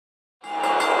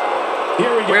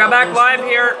We are back live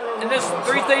here, and this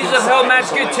 3 Stages of Hell match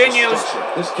continues.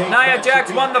 Nia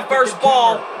Jax won the first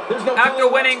fall after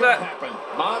winning the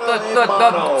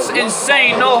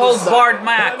insane no-holds-barred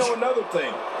match.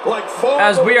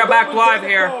 As we are back live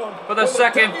here for the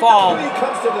second fall,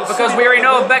 because we already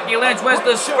know if Becky Lynch wins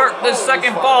this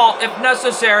second fall, if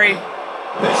necessary,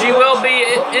 she will be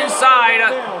inside.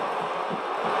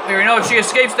 We already know if she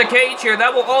escapes the cage here,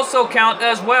 that will also count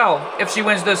as well if she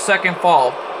wins this second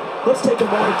fall. Let's take a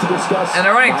moment to discuss. And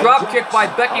a running drop kick by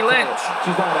Becky Lynch.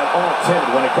 She's not at all timid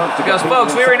when it comes to because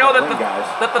folks, we already know that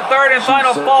the third and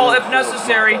final fall, if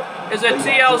necessary, is a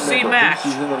TLC match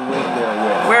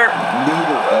where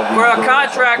a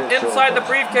contract inside the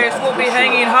briefcase will be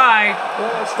hanging high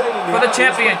for the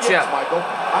championship.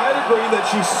 I'd agree that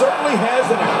she certainly has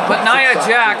an. But Nia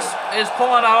Jax is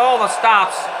pulling out all the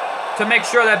stops to make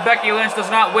sure that Becky Lynch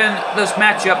does not win this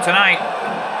matchup tonight.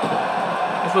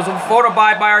 This was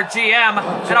photobomb by our GM,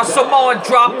 and a Samoan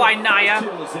drop by Nia.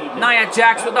 Nia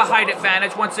Jax with the height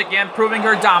advantage once again, proving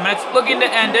her dominance. Looking to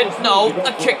end it. No,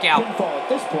 a kick out.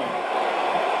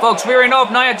 Folks, we already know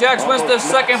if Nia Jax wins this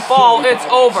second fall, it's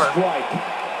over.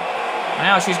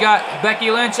 Now she's got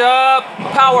Becky Lynch up.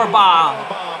 Powerbomb.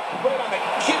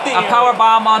 A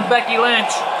powerbomb on Becky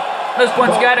Lynch. This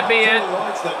one's got to be it.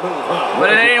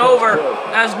 But it ain't over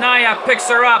as Nia picks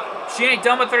her up. She ain't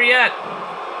done with her yet.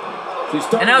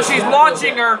 And now she's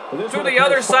launching her to the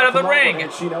other side of the ring.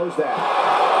 And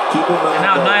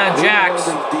now Nia Jax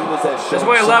is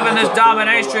way loving this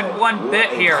domination one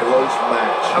bit here.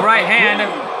 A right hand.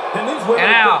 And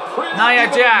now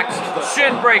Nia Jax,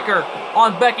 shin breaker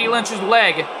on Becky Lynch's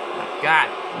leg. God,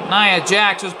 Nia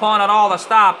Jax is pulling out all the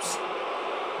stops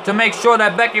to make sure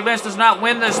that Becky Lynch does not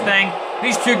win this thing.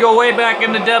 These two go way back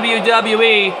in the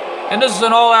WWE. And this is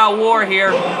an all-out war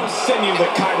here.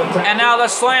 And now the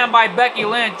slam by Becky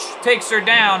Lynch takes her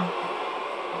down.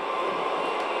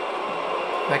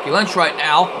 Becky Lynch right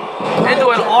now into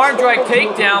an arm drag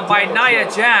takedown by Nia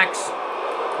Jax.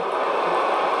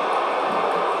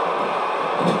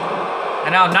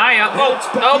 And now Nia,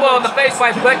 elbow in the face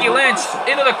by Becky Lynch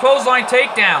into the clothesline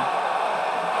takedown.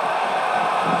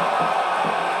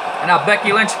 And now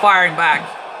Becky Lynch firing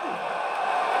back.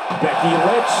 Becky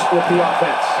Lynch with the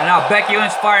offense. And now Becky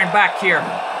Lynch firing back here.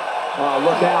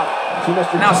 Look out.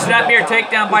 Now snap here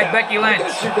takedown by Becky Lynch.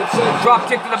 Drop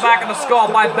kick to the back of the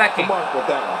skull by Becky.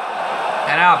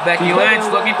 And now Becky Lynch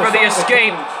looking for the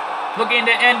escape. Looking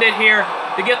to end it here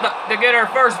to get her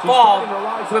first fall.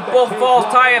 With both falls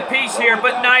tie a piece here,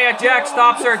 but Nia Jax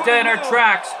stops her dead in her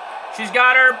tracks. She's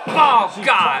got her. Oh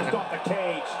God.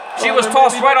 She was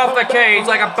tossed right off the cage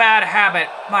like a bad habit.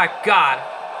 My God.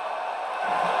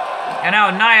 And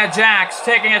now Nia Jax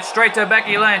taking it straight to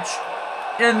Becky Lynch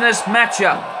in this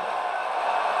matchup.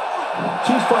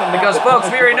 Because folks,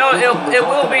 we already know it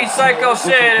will be Psycho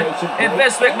Sid and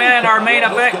Vince McMahon, our main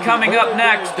event coming up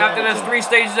next after this 3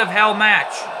 Stages of Hell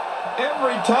match.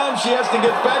 Every time she has to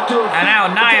get back to her feet. And now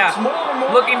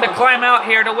Nia looking to climb out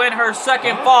here to win her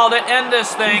second fall to end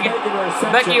this thing.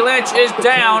 Becky Lynch is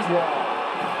down.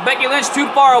 Becky Lynch too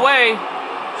far away.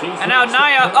 And now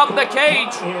Nia up the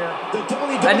cage.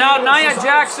 And now Nia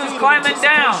Jax is climbing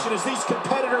down.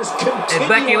 And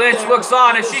Becky Lynch looks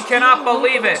on and she cannot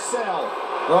believe it.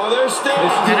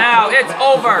 And now it's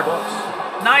over.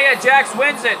 Nia Jax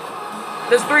wins it.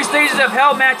 This 3 Stages of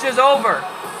Hell match is over.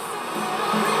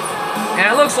 And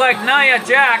it looks like Nia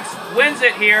Jax wins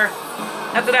it here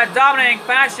after that dominating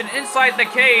fashion inside the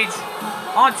cage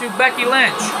onto Becky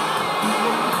Lynch.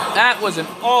 That was an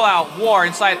all-out war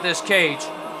inside this cage.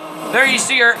 There you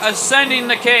see her ascending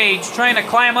the cage, trying to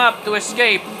climb up to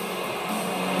escape.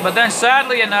 But then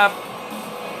sadly enough,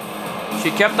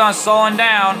 she kept on slowing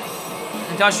down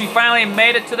until she finally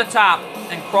made it to the top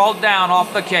and crawled down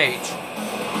off the cage.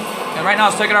 And right now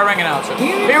let's take it our ring announcer.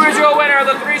 Here is your winner of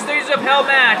the 3 Stages of Hell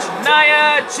match,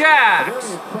 Nia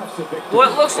Jax.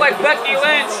 What looks like Becky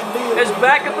Lynch is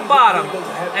back at the bottom,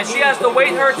 and she has to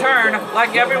wait her turn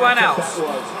like everyone else.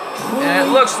 And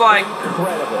it looks like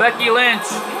Becky Lynch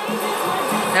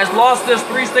has lost this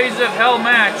 3 Stages of Hell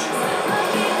match.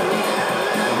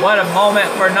 What a moment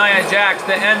for Nia Jax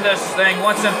to end this thing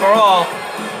once and for all.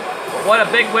 What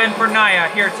a big win for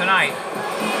Nia here tonight.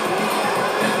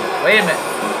 Wait a minute.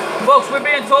 Folks, we're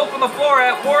being told from the floor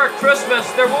at War at Christmas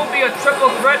there will be a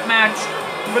triple threat match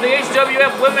for the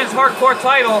HWF Women's Hardcore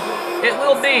title. It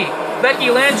will be Becky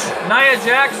Lynch, Nia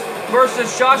Jax versus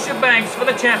Sasha Banks for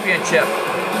the championship.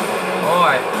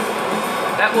 Boy,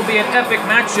 that will be an epic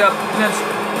matchup since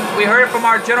we heard it from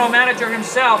our general manager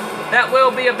himself. That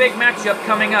will be a big matchup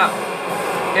coming up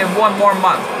in 1 more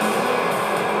month.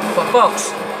 But folks,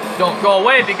 Don't go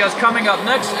away, because coming up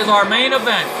next is our main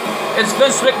event. It's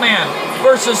Vince McMahon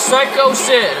versus Psycho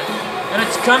Sid, and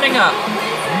it's coming up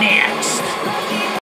next.